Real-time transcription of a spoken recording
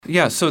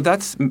Yeah, so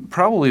that's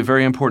probably a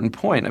very important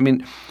point. I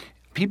mean,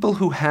 people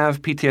who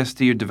have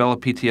PTSD or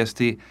develop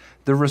PTSD,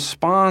 the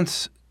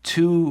response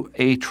to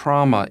a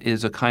trauma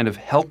is a kind of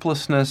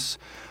helplessness,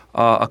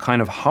 a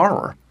kind of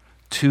horror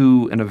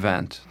to an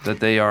event,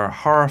 that they are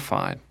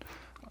horrified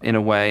in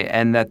a way,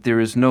 and that there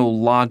is no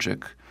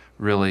logic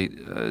really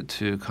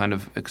to kind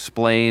of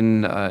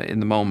explain in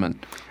the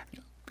moment.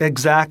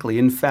 Exactly.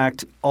 In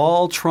fact,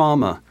 all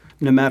trauma,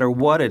 no matter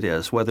what it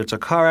is, whether it's a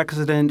car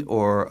accident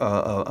or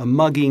a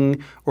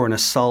mugging or an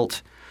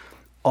assault,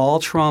 all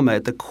trauma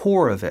at the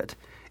core of it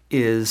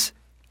is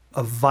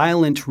a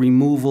violent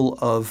removal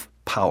of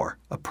power.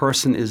 A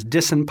person is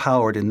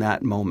disempowered in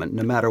that moment.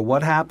 No matter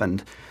what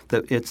happened,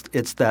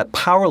 it's that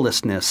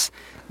powerlessness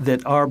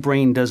that our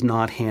brain does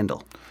not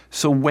handle.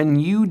 So when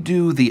you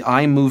do the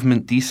eye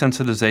movement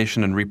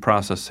desensitization and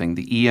reprocessing,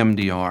 the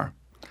EMDR,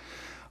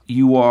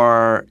 you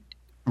are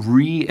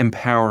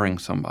re-empowering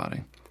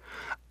somebody.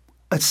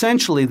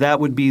 Essentially,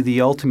 that would be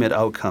the ultimate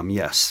outcome,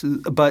 yes.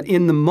 But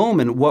in the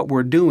moment, what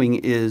we're doing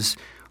is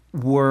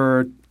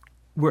we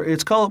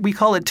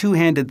call it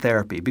two-handed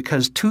therapy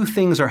because two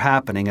things are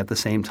happening at the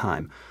same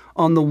time.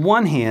 On the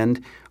one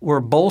hand, we're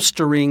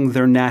bolstering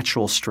their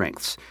natural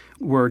strengths.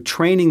 We're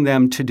training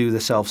them to do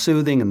the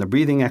self-soothing and the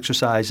breathing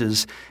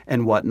exercises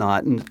and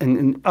whatnot,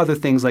 and other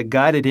things like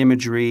guided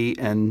imagery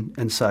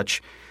and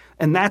such.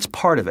 And that's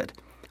part of it.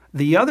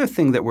 The other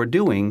thing that we're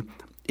doing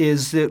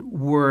is that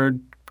we're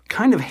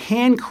kind of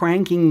hand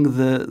cranking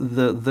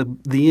the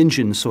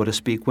engine, so to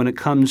speak, when it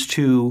comes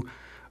to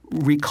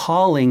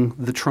recalling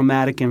the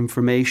traumatic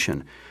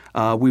information.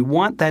 We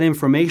want that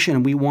information,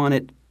 and we want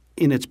it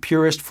in its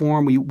purest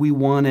form. We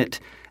want it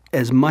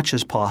as much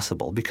as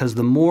possible, because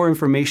the more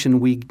information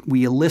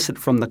we elicit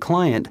from the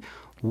client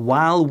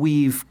while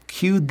we've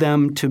cued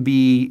them to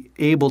be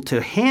able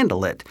to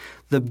handle it,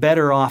 the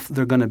better off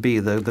they're going to be,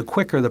 the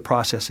quicker the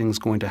processing is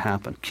going to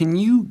happen. Can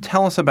you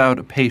tell us about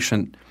a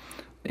patient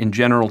in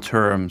general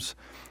terms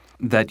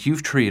that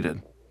you've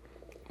treated,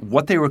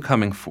 what they were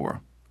coming for,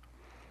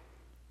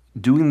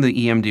 doing the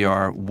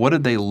EMDR, what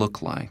did they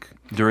look like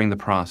during the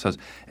process,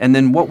 and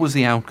then what was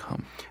the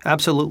outcome?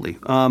 Absolutely.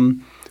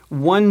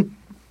 One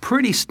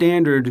pretty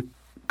standard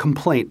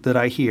complaint that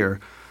I hear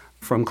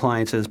from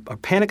clients is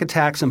panic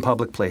attacks in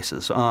public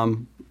places,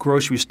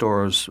 grocery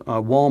stores,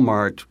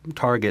 Walmart,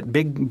 Target,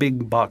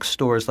 big box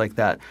stores like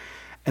that.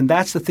 And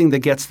that's the thing that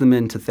gets them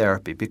into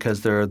therapy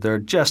because they're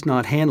just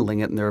not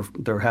handling it and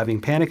they're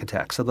having panic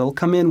attacks. So they'll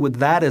come in with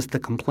that as the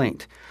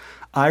complaint.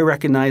 I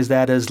recognize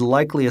that as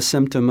likely a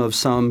symptom of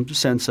some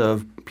sense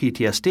of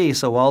PTSD,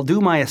 so I'll do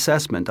my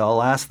assessment.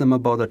 I'll ask them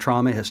about a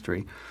trauma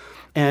history.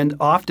 And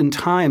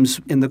oftentimes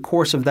in the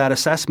course of that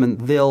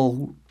assessment,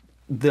 they'll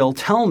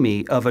tell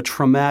me of a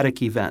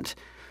traumatic event.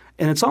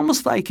 And it's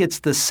almost like it's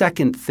the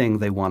second thing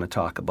they want to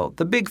talk about.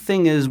 The big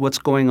thing is what's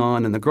going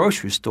on in the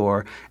grocery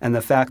store and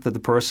the fact that the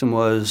person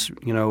was,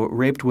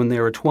 raped when they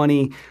were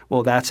 20.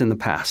 Well, that's in the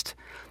past.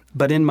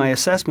 But in my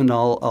assessment,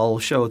 I'll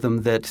show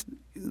them that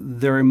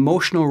their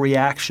emotional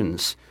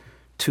reactions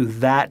to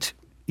that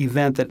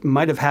event that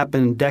might have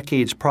happened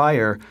decades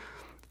prior,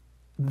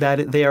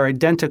 that they are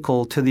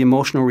identical to the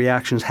emotional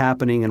reactions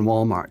happening in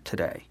Walmart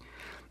today.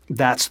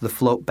 That's the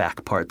float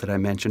back part that I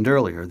mentioned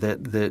earlier,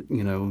 that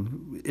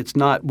it's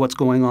not what's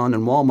going on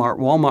in Walmart.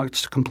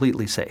 Walmart's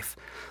completely safe.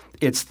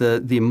 It's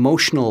the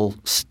emotional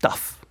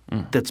stuff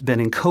that's been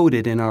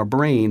encoded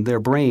in their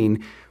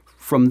brain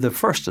from the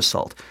first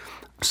assault.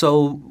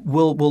 So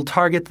we'll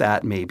target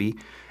that maybe.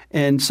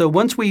 And so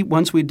once we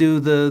do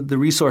the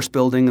resource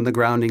building and the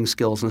grounding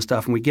skills and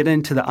stuff, and we get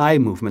into the eye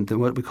movement,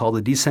 what we call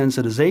the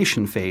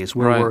desensitization phase,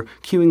 where we're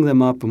cueing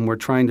them up and we're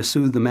trying to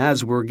soothe them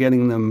as we're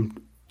getting them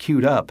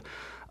cued up,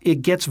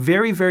 it gets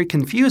very, very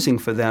confusing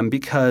for them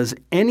because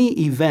any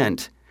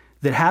event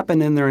that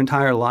happened in their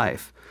entire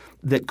life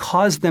that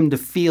caused them to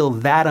feel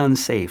that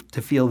unsafe,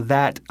 to feel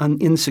that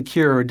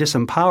insecure or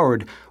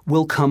disempowered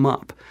will come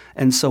up.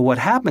 And so what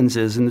happens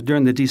is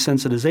during the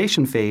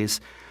desensitization phase,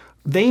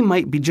 they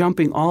might be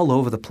jumping all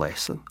over the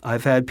place.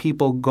 I've had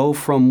people go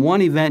from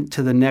one event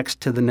to the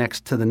next, to the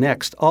next, to the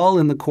next, all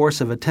in the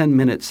course of a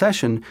 10-minute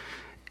session,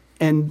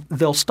 and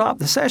they'll stop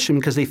the session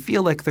because they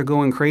feel like they're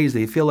going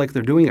crazy. They feel like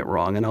they're doing it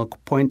wrong. And I'll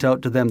point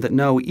out to them that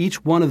no,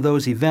 each one of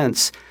those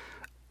events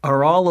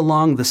are all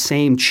along the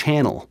same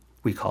channel,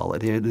 we call it,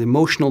 the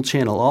emotional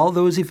channel. All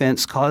those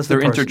events cause the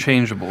person— They're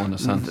interchangeable in a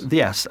sense.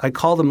 Yes. I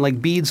call them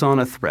like beads on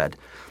a thread.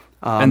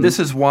 And this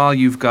is while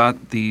you've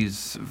got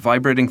these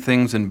vibrating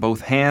things in both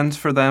hands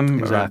for them?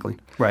 Exactly.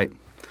 Right.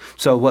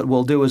 So what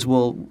we'll do is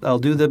I'll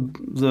do the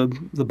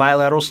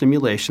bilateral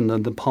stimulation,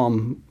 the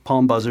palm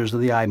buzzers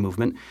of the eye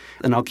movement,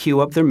 and I'll cue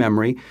up their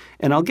memory,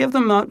 and I'll give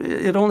them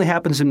it only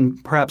happens in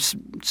perhaps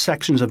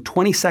sections of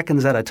 20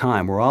 seconds at a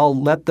time, where I'll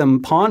let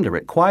them ponder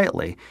it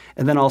quietly,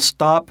 and then I'll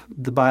stop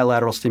the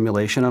bilateral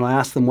stimulation and I'll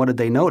ask them what did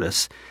they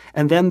notice,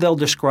 and then they'll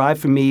describe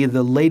for me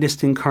the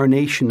latest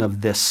incarnation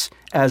of this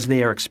as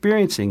they are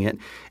experiencing it,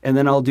 and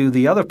then I'll do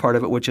the other part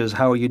of it, which is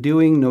how are you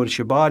doing? Notice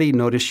your body,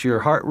 notice your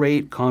heart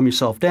rate, calm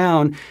yourself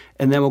down,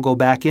 and then we'll go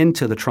back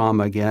into the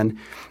trauma again,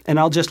 and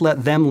I'll just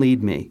let them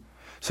lead me.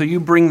 So you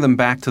bring them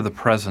back to the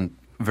present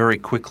very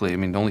quickly. I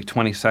mean, only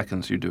 20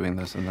 seconds you're doing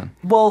this, and then...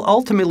 Well,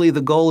 ultimately,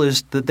 the goal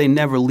is that they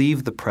never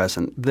leave the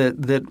present,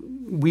 that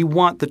we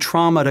want the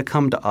trauma to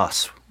come to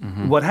us.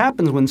 Mm-hmm. What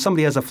happens when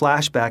somebody has a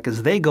flashback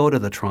is they go to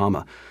the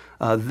trauma.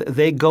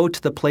 They go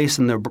to the place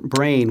in their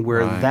brain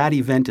where that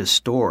event is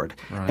stored,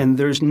 and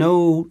there's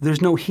no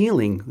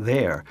healing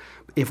there.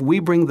 If we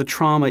bring the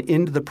trauma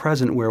into the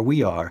present where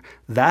we are,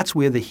 that's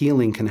where the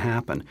healing can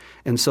happen.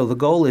 And so the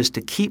goal is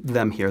to keep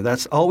them here.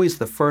 That's always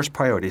the first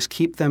priority, is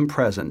keep them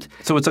present.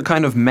 So it's a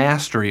kind of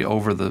mastery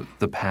over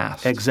the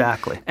past.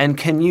 Exactly. And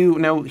can you,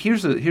 now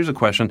here's a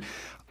question.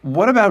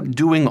 What about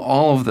doing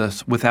all of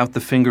this without the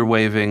finger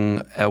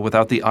waving,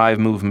 without the eye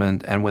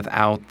movement, and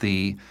without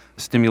the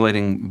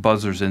stimulating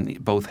buzzers in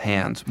both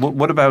hands?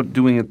 What about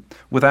doing it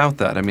without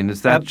that? I mean,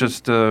 is that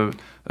just a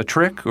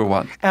trick or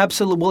what?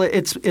 Absolutely. Well,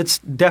 it's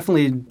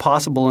definitely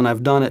possible, and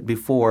I've done it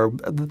before.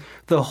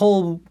 The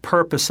whole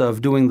purpose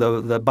of doing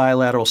the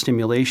bilateral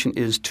stimulation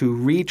is to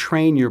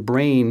retrain your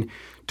brain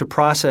to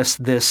process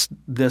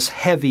this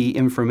heavy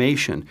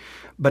information.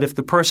 But if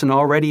the person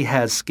already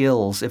has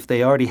skills, if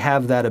they already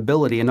have that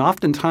ability, and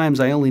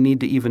oftentimes I only need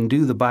to even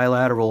do the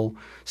bilateral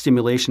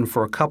stimulation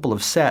for a couple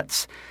of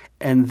sets,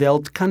 and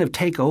they'll kind of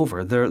take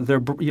over.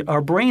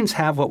 Our brains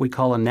have what we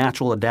call a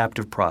natural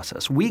adaptive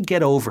process. We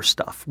get over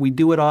stuff. We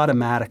do it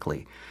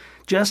automatically,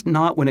 just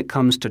not when it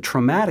comes to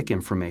traumatic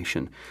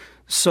information.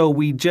 So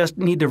we just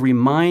need to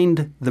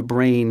remind the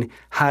brain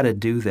how to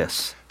do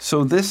this.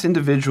 So this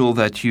individual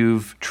that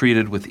you've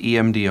treated with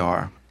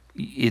EMDR,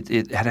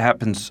 it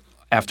happens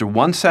after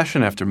one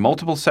session, after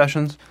multiple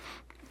sessions?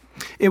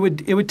 It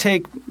would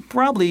take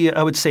probably,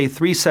 I would say,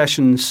 3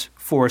 sessions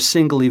for a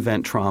single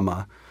event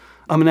trauma.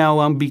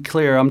 Now, be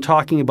clear, I'm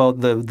talking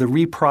about the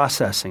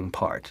reprocessing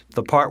part,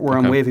 the part where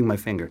I'm waving my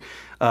finger.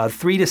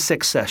 3 to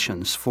 6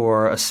 sessions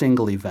for a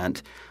single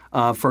event.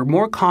 For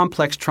more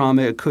complex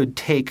trauma, it could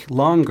take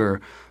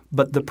longer,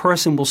 but the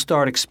person will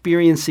start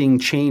experiencing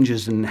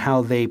changes in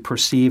how they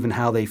perceive and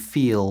how they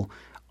feel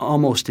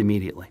almost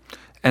immediately.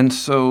 And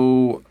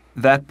so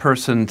that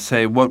person,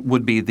 say, what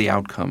would be the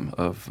outcome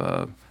of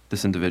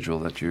this individual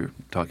that you're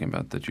talking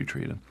about, that you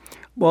treated?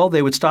 Well,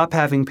 they would stop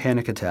having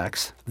panic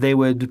attacks. They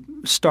would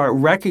start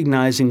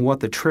recognizing what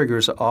the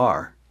triggers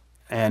are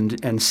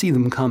and see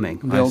them coming.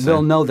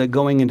 They'll know that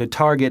going into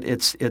target,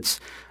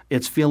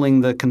 it's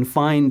feeling the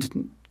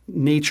confined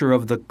nature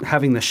of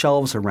having the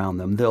shelves around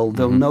them. They'll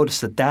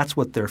notice that that's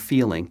what they're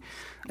feeling.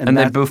 And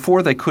then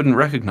before they couldn't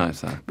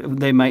recognize that.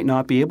 They might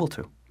not be able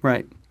to.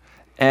 Right.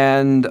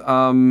 And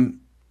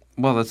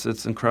well,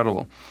 it's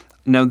incredible.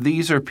 Now,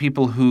 these are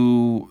people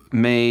who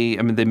they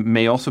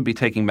may also be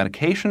taking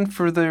medication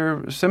for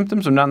their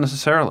symptoms, or not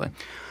necessarily?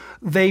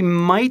 They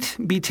might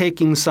be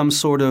taking some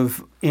sort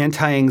of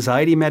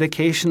anti-anxiety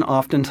medication.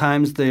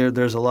 Oftentimes,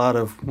 there's a lot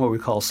of what we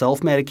call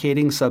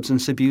self-medicating,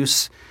 substance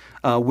abuse,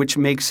 which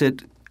makes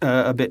it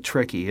a bit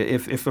tricky.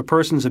 If a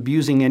person's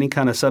abusing any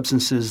kind of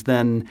substances,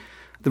 then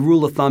the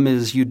rule of thumb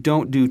is you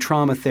don't do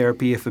trauma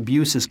therapy if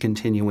abuse is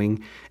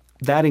continuing.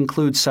 That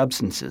includes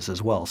substances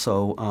as well.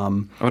 So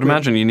I would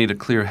imagine you need a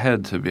clear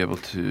head to be able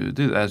to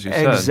do that, as you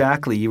said.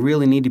 Exactly. You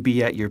really need to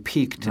be at your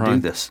peak to do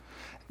this.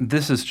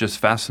 This is just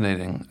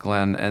fascinating,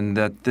 Glenn, and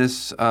that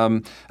this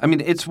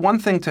it's one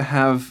thing to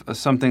have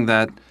something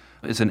that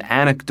is an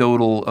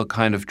anecdotal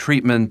kind of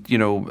treatment.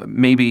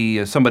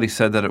 Maybe somebody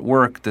said that it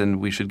worked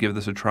and we should give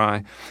this a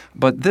try.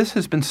 But this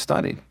has been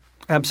studied.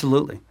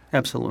 Absolutely.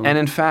 Absolutely. And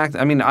in fact,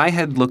 I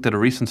had looked at a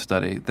recent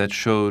study that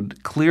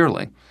showed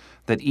clearly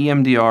that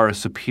EMDR is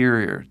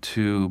superior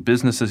to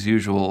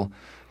business-as-usual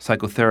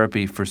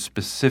psychotherapy for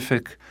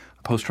specific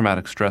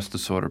post-traumatic stress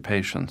disorder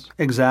patients.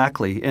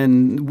 Exactly.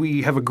 And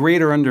we have a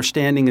greater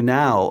understanding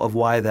now of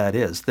why that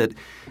is. That,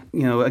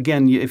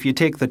 again, if you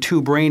take the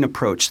two-brain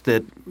approach,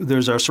 that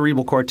there's our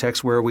cerebral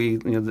cortex where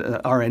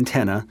our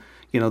antenna,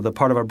 the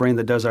part of our brain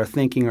that does our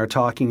thinking, our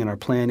talking, and our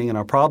planning, and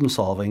our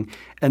problem-solving.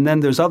 And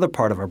then there's other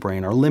part of our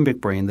brain, our limbic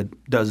brain,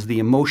 that does the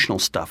emotional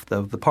stuff,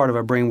 the part of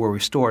our brain where we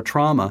store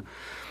trauma.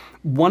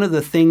 One of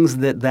the things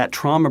that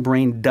trauma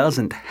brain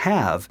doesn't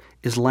have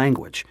is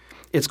language.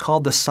 It's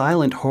called the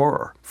silent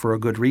horror for a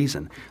good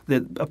reason,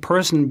 that a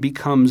person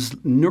becomes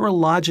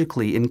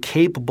neurologically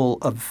incapable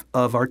of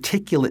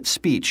articulate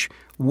speech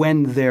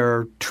when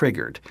they're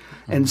triggered.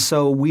 Mm-hmm. And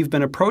so we've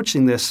been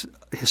approaching this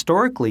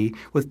historically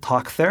with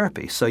talk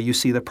therapy. So you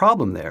see the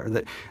problem there,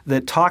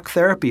 that talk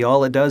therapy,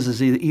 all it does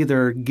is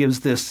either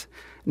gives this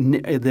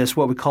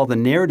what we call the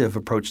narrative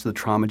approach to the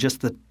trauma,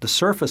 just the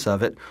surface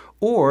of it,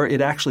 or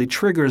it actually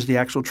triggers the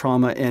actual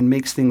trauma and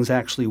makes things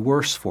actually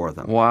worse for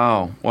them.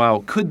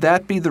 Wow. Could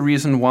that be the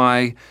reason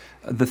why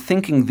the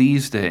thinking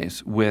these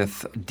days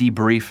with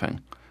debriefing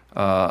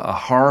a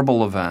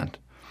horrible event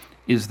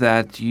is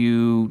that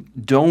you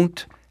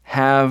don't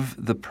have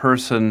the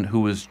person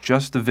who is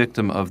just the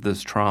victim of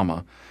this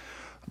trauma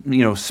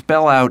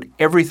spell out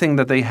everything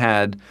that they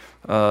had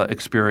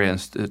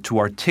experienced, to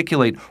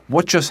articulate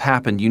what just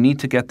happened. You need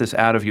to get this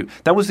out of you.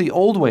 That was the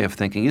old way of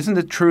thinking. Isn't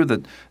it true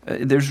that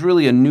there's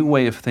really a new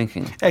way of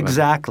thinking?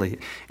 Exactly.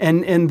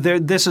 And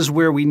this is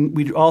where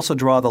we also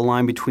draw the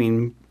line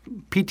between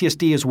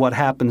PTSD is what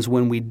happens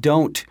when we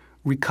don't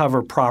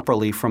recover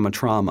properly from a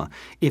trauma.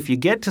 If you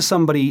get to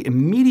somebody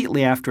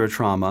immediately after a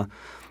trauma,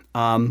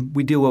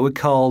 we do what we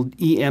call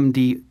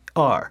EMDR,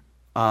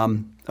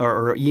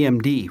 or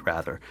EMD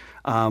rather,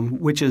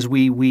 which is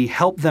we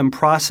help them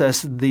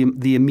process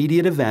the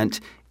immediate event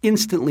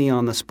instantly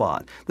on the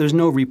spot. There's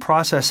no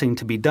reprocessing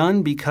to be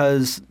done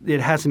because it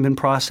hasn't been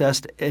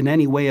processed in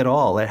any way at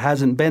all. It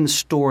hasn't been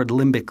stored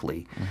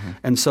limbically. Mm-hmm.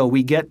 And so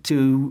we get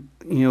to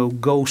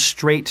go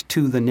straight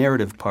to the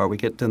narrative part. We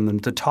get them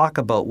to talk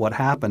about what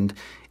happened.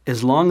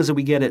 As long as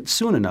we get it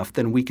soon enough,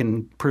 then we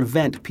can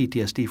prevent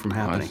PTSD from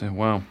happening. I see.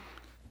 Wow.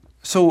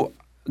 So,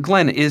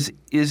 Glenn, is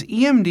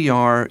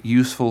EMDR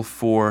useful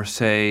for,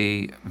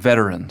 say,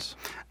 veterans?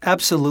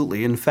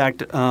 Absolutely. In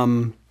fact,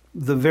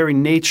 the very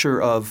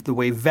nature of the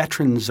way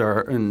veterans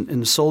are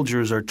and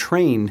soldiers are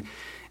trained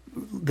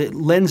that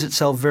lends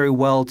itself very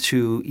well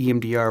to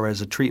EMDR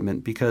as a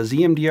treatment, because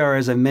EMDR,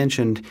 as I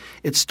mentioned,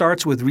 it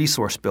starts with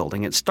resource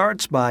building. It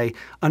starts by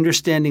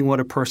understanding what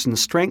a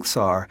person's strengths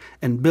are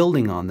and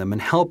building on them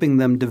and helping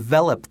them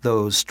develop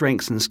those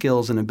strengths and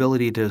skills and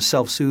ability to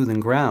self-soothe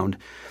and ground.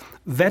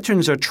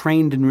 Veterans are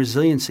trained in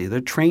resiliency. They're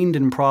trained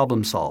in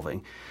problem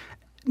solving.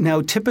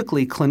 Now,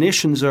 typically,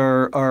 clinicians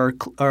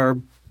are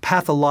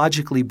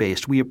pathologically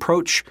based. We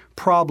approach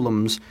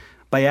problems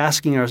by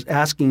asking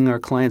our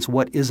clients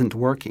what isn't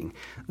working.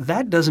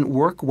 That doesn't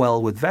work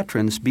well with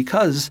veterans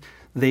because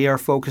they are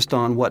focused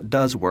on what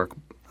does work,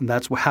 and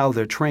that's how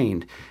they're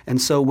trained.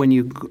 And so when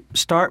you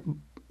start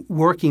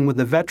working with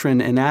the veteran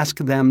and ask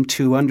them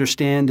to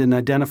understand and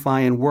identify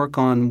and work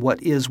on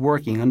what is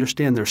working,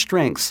 understand their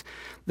strengths,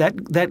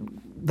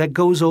 that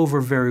goes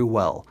over very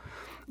well.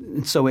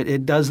 And so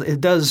it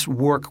does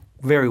work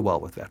very well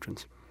with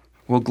veterans.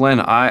 Well, Glenn,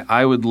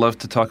 I would love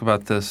to talk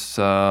about this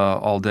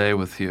all day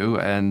with you,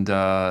 and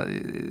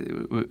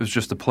it was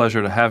just a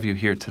pleasure to have you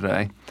here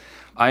today.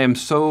 I am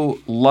so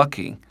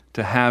lucky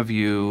to have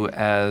you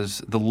as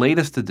the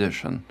latest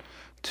addition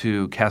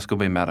to Casco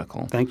Bay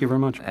Medical. Thank you very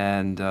much.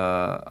 And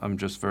I'm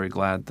just very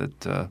glad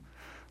that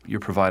you're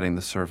providing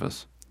the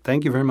service.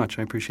 Thank you very much.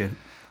 I appreciate it.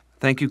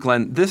 Thank you,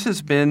 Glenn. This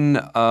has been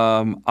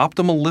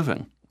Optimal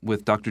Living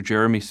with Dr.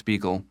 Jeremy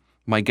Spiegel.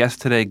 My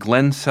guest today,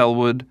 Glenn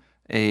Selwood,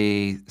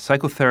 a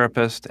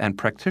psychotherapist and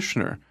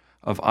practitioner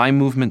of eye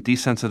movement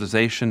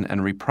desensitization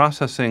and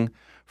reprocessing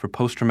for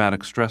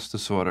post-traumatic stress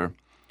disorder.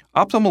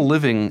 Optimal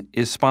Living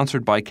is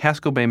sponsored by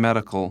Casco Bay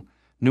Medical,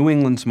 New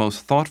England's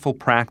most thoughtful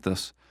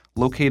practice,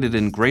 located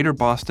in Greater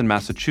Boston,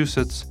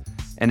 Massachusetts,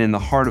 and in the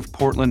heart of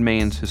Portland,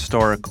 Maine's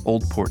historic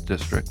Old Port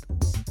District.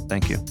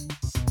 Thank you.